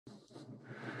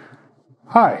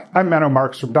Hi, I'm Menno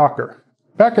Marks from Docker.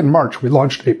 Back in March, we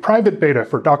launched a private beta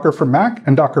for Docker for Mac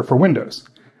and Docker for Windows.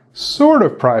 Sort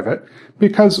of private,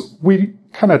 because we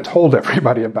kind of told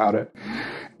everybody about it.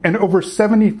 And over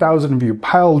 70,000 of you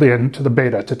piled in to the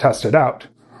beta to test it out.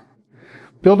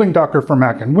 Building Docker for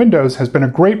Mac and Windows has been a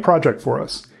great project for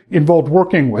us. It involved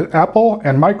working with Apple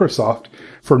and Microsoft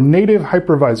for native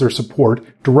hypervisor support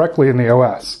directly in the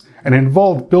OS, and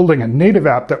involved building a native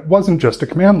app that wasn't just a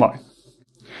command line.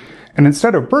 And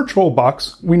instead of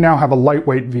VirtualBox, we now have a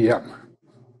lightweight VM.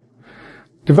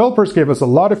 Developers gave us a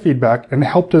lot of feedback and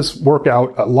helped us work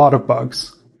out a lot of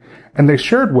bugs. And they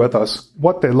shared with us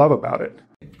what they love about it.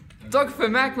 Docker for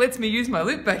Mac lets me use my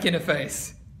loopback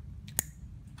interface.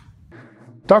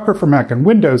 Docker for Mac and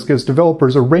Windows gives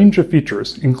developers a range of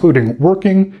features, including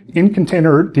working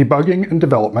in-container debugging and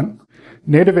development,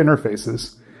 native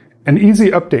interfaces, an easy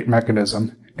update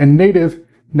mechanism, and native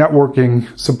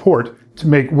networking support to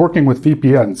make working with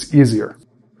VPNs easier.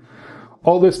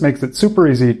 All this makes it super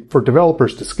easy for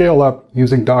developers to scale up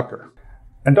using Docker.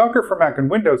 And Docker for Mac and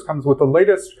Windows comes with the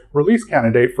latest release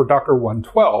candidate for Docker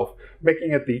 1.12,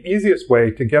 making it the easiest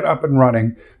way to get up and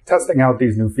running, testing out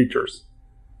these new features.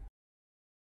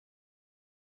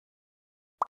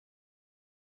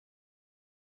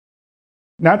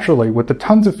 Naturally, with the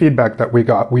tons of feedback that we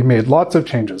got, we made lots of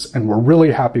changes, and we're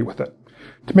really happy with it.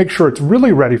 To make sure it's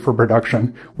really ready for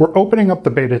production, we're opening up the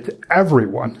beta to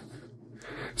everyone.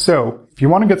 So, if you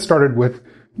want to get started with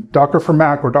Docker for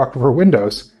Mac or Docker for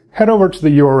Windows, head over to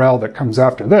the URL that comes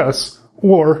after this,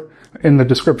 or in the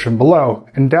description below,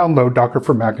 and download Docker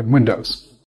for Mac and Windows.